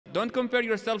Don't compare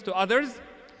yourself to others,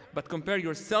 but compare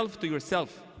yourself,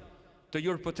 to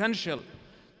your potential,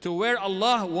 to where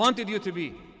Allah wanted you to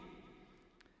be.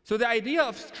 So the idea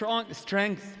of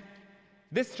strength,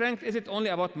 this strength, is it only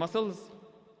about muscles?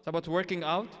 It's about working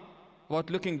out, about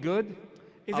looking good?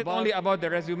 Is it only about the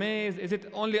resumes? Is it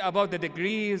only about the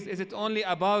degrees? Is it only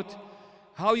about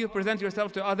how you present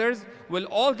yourself to others? Well,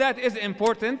 all that is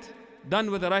important,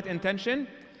 done with the right intention.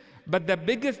 But the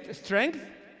biggest strength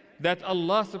that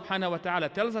Allah subhanahu wa ta'ala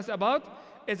tells us about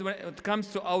is when it comes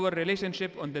to our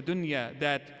relationship on the dunya,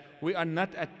 that we are not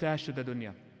attached to the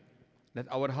dunya, that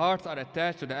our hearts are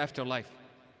attached to the afterlife.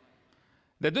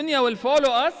 The dunya will follow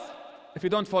us if we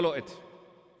don't follow it.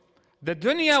 The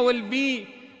dunya will be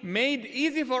made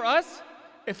easy for us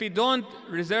if we don't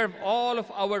reserve all of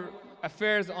our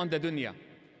affairs on the dunya.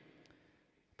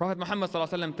 Prophet Muhammad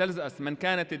tells us, "Man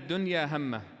kanat ad-dunya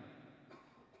hamma."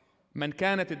 Man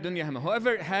kanat ad-dunya hamma.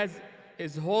 Whoever has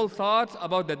his whole thoughts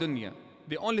about the dunya,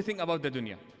 the only thing about the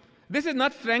dunya. This is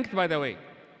not strength, by the way.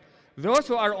 Those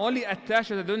who are only attached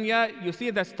to the dunya, you see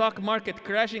the stock market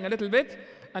crashing a little bit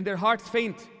and their hearts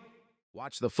faint.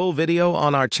 Watch the full video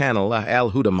on our channel,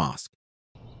 Al Huda Mosque.